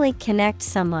mentally connect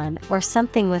someone or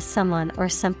something with someone or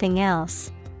something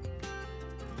else.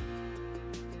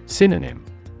 Synonym: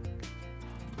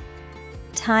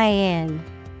 tie in,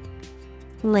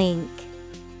 link,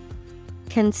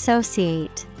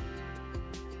 consociate.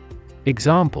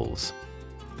 Examples: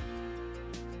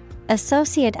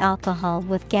 associate alcohol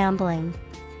with gambling.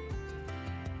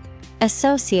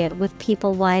 Associate with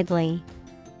people widely.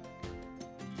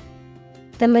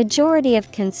 The majority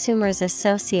of consumers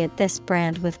associate this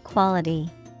brand with quality.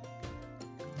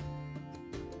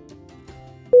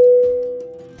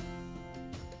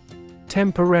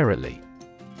 Temporarily.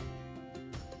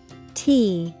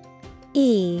 T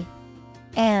E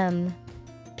M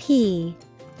P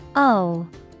O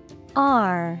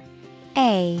R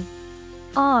A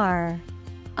R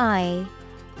I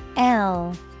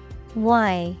L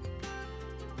Y.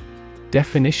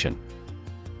 Definition: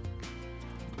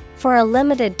 For a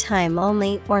limited time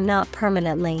only or not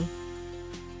permanently.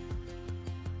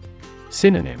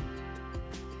 Synonym: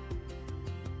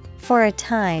 For a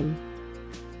time.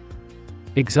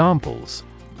 Examples: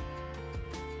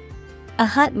 A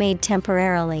hut made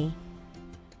temporarily.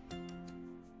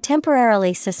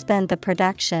 Temporarily suspend the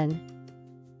production.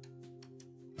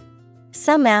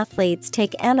 Some athletes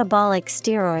take anabolic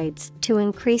steroids to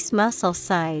increase muscle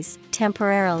size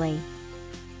temporarily.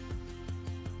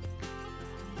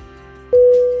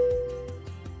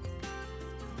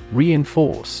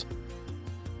 Reinforce.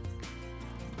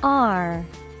 R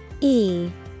E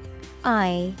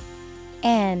I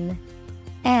N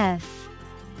F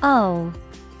O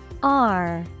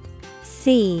R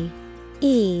C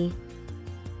E.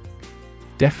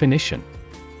 Definition: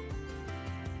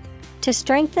 To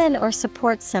strengthen or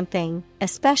support something,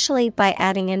 especially by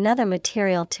adding another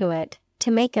material to it, to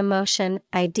make a motion,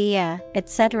 idea,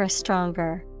 etc.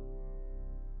 stronger.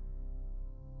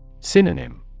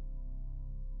 Synonym: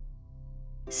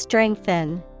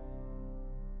 Strengthen,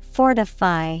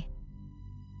 fortify,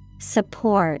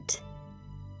 support.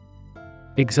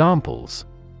 Examples: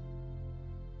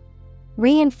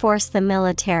 Reinforce the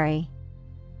military.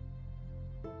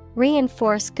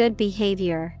 Reinforce good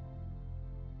behavior.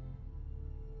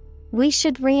 We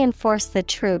should reinforce the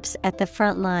troops at the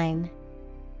front line.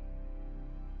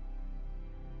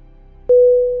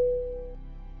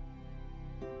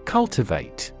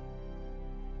 Cultivate.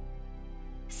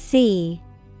 C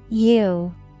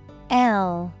U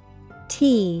L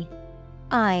T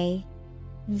I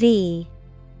V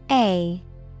A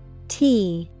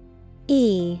T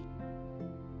E.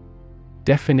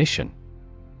 Definition: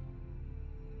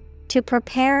 To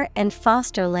prepare and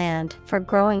foster land for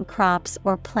growing crops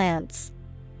or plants.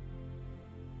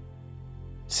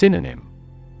 Synonym: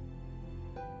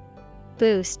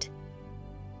 Boost,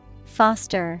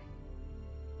 foster,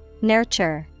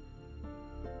 nurture.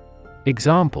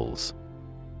 Examples: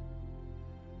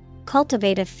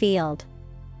 Cultivate a field.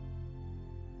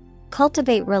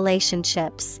 Cultivate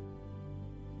relationships.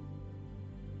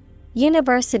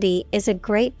 University is a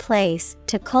great place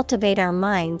to cultivate our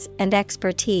minds and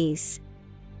expertise.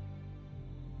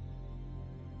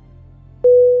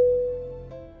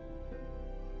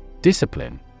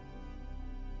 Discipline.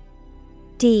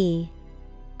 D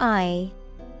I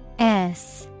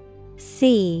S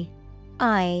C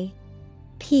I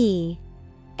P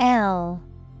L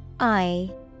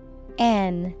I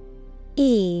N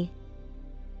E.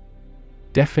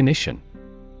 Definition: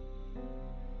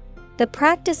 The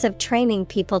practice of training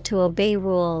people to obey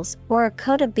rules or a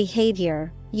code of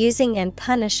behavior, using and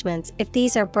punishments if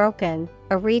these are broken,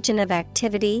 a region of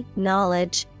activity,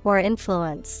 knowledge, or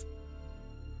influence.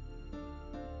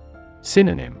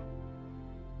 Synonym: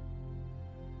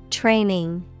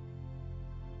 Training,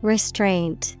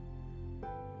 restraint,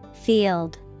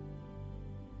 field.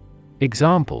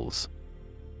 Examples: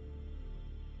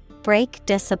 Break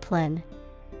discipline.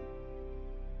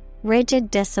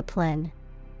 Rigid discipline.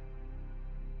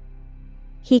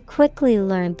 He quickly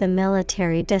learned the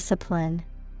military discipline.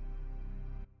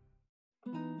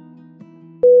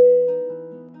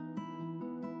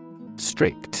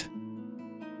 Strict.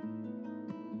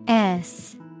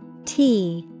 S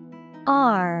T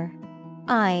R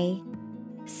I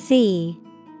C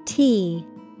T.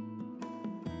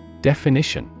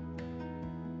 Definition: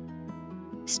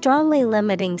 Strongly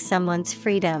limiting someone's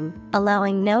freedom,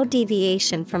 allowing no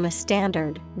deviation from a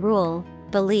standard, rule,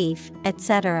 belief,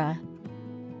 etc.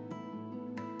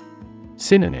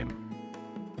 Synonym: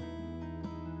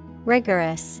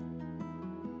 Rigorous,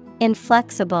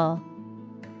 inflexible,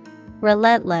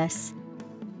 relentless.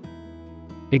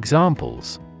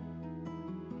 Examples: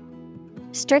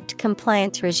 Strict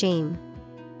compliance regime.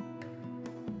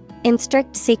 In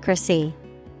strict secrecy.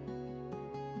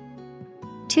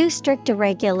 Too strict a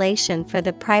regulation for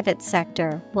the private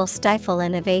sector will stifle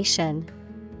innovation.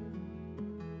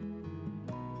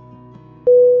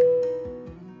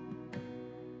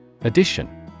 Addition.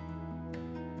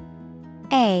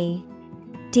 A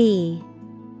D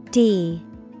D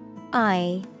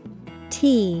I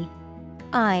T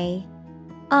I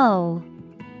O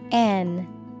N.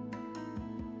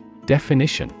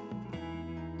 Definition: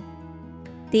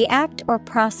 The act or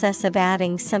process of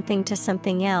adding something to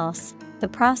something else, the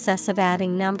process of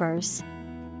adding numbers.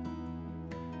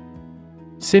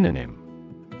 Synonym: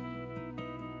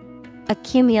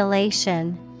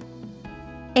 Accumulation,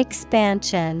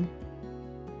 expansion,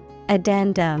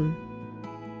 addendum.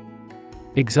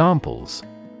 Examples: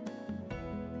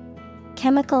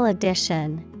 Chemical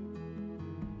addition,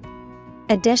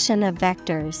 addition of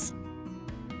vectors.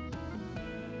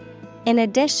 In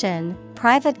addition,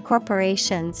 private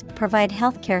corporations provide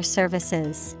healthcare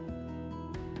services.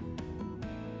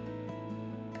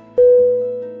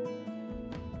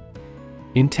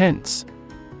 Intense.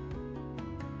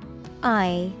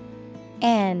 INTENSE.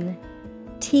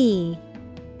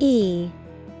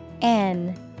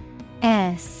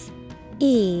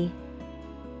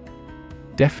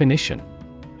 Definition: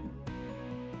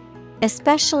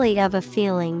 Especially of a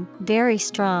feeling, very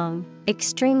strong,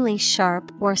 extremely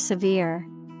sharp or severe.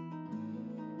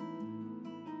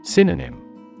 Synonym: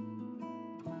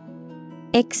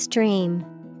 Extreme,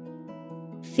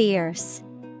 fierce,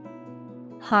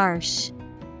 harsh.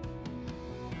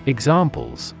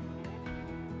 Examples: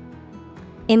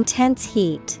 Intense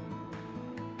heat.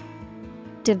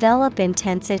 Develop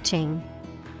intense itching.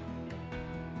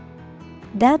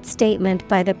 That statement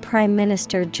by the Prime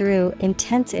Minister drew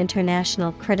intense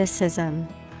international criticism.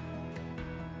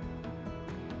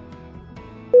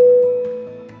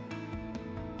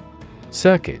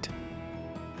 Circuit.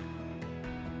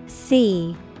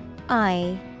 CIRCUIT.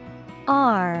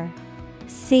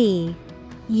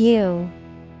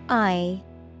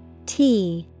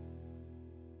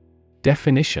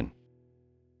 Definition: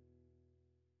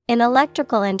 In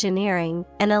electrical engineering,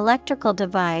 an electrical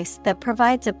device that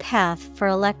provides a path for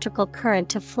electrical current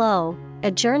to flow,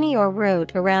 a journey or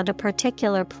route around a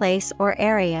particular place or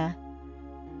area.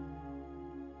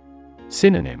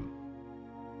 Synonym: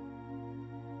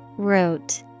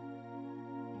 Route,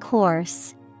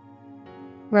 course,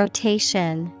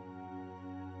 rotation.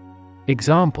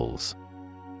 Examples: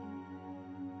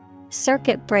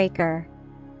 Circuit breaker.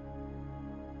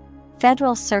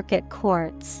 Federal Circuit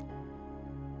courts.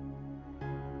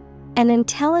 An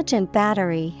intelligent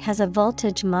battery has a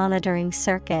voltage monitoring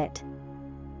circuit.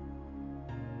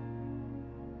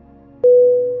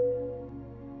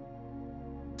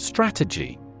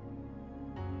 Strategy.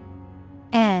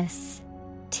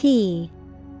 STRATEGY.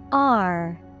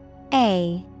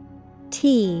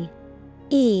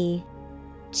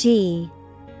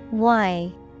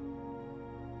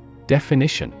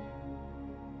 Definition: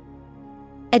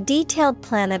 A detailed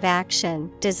plan of action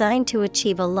designed to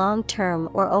achieve a long-term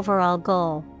or overall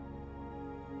goal.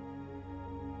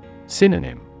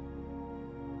 Synonym: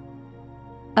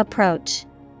 Approach,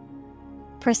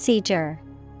 procedure,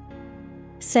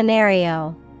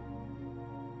 scenario.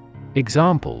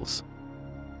 Examples: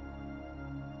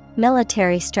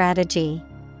 Military strategy.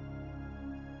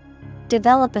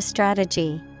 Develop a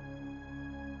strategy.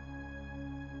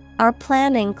 Our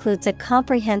plan includes a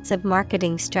comprehensive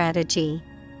marketing strategy.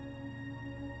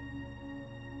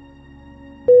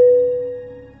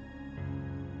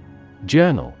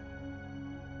 Journal.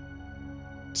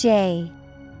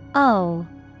 JOURNAL.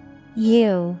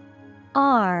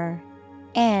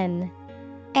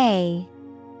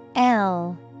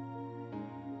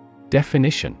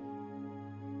 Definition: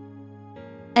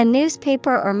 A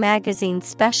newspaper or magazine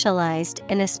specialized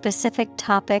in a specific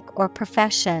topic or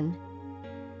profession.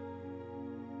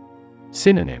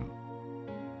 Synonym: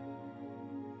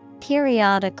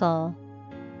 Periodical,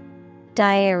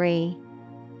 diary,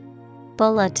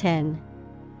 bulletin.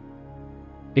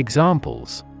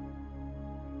 Examples: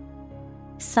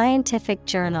 Scientific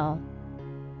journal.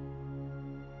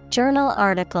 Journal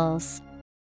articles.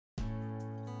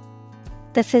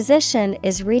 The physician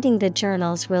is reading the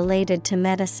journals related to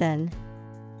medicine.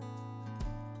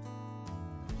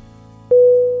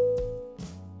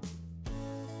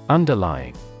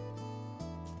 Underlying.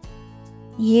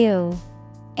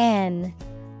 UNDERLYING.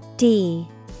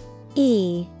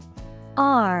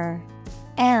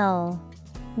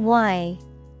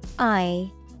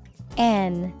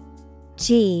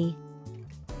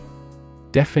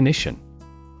 Definition: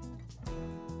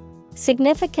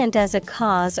 Significant as a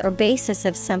cause or basis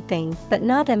of something, but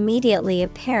not immediately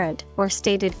apparent or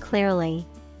stated clearly.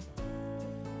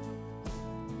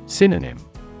 Synonym: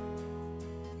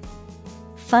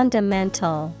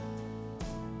 Fundamental,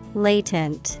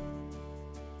 latent,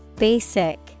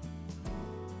 basic.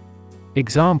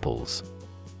 Examples: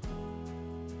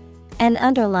 An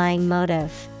underlying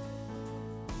motive.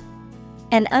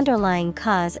 An underlying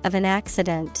cause of an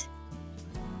accident.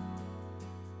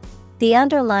 The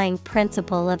underlying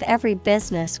principle of every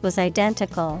business was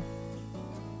identical.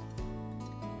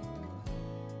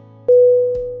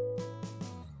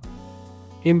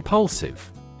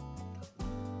 Impulsive.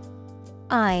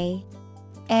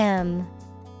 IMPULSIVE.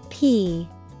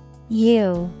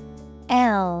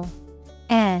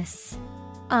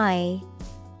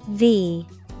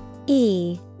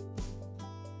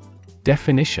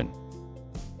 Definition: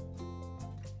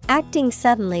 acting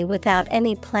suddenly without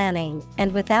any planning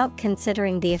and without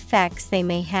considering the effects they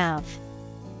may have.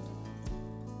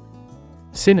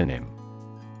 Synonym: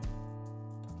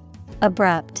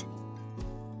 Abrupt,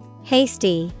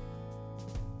 hasty,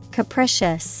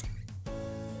 capricious.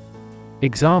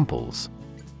 Examples: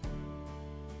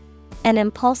 an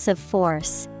impulsive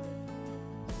force.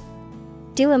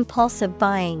 Do impulsive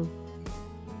buying.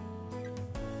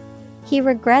 He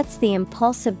regrets the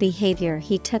impulsive behavior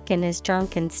he took in his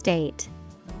drunken state.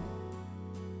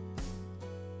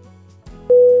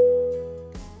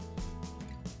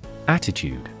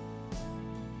 Attitude.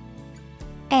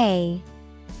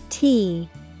 ATTITUDE.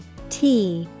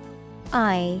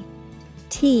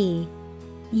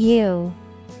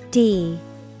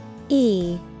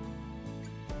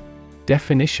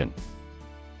 Definition: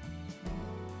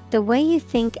 the way you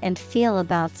think and feel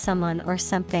about someone or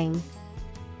something.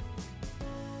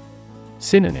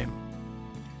 Synonym: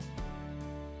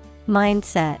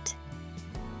 mindset,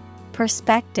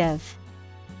 perspective,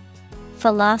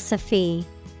 philosophy.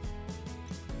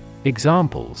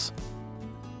 Examples: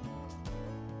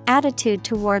 attitude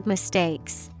toward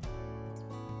mistakes.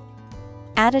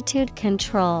 Attitude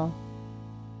control.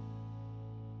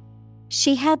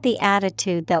 She had the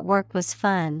attitude that work was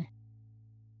fun.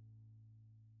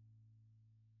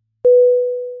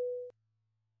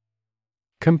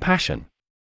 Compassion.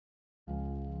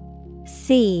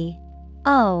 COMPASSION.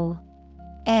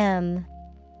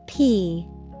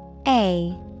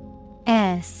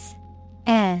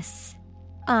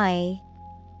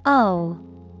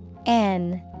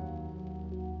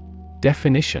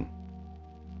 Definition: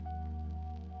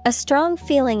 a strong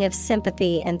feeling of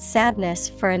sympathy and sadness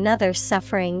for another's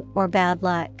suffering or bad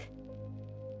luck.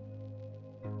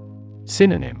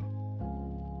 Synonym: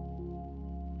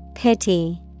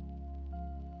 pity,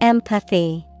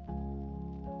 empathy,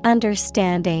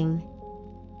 understanding.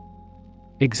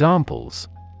 Examples: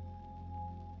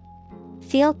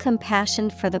 feel compassion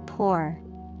for the poor.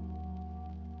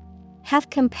 Have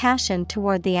compassion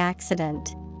toward the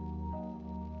accident.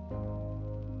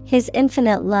 His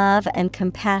infinite love and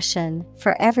compassion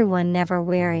for everyone never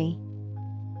weary.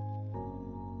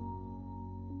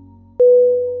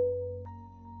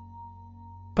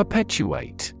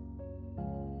 Perpetuate.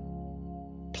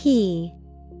 PERPETUATE.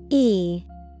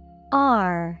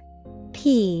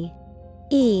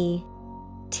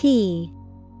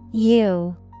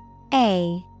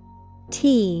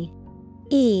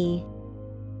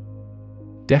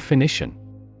 Definition: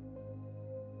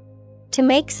 to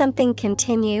make something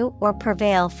continue or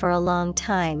prevail for a long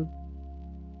time.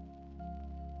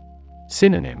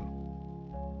 Synonym: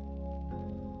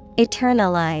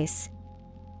 eternalize,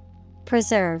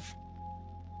 preserve,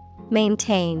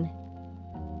 maintain.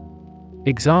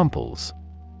 Examples: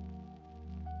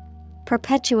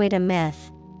 perpetuate a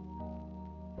myth.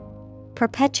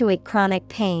 Perpetuate chronic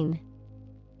pain.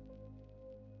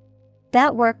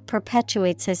 That work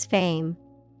perpetuates his fame.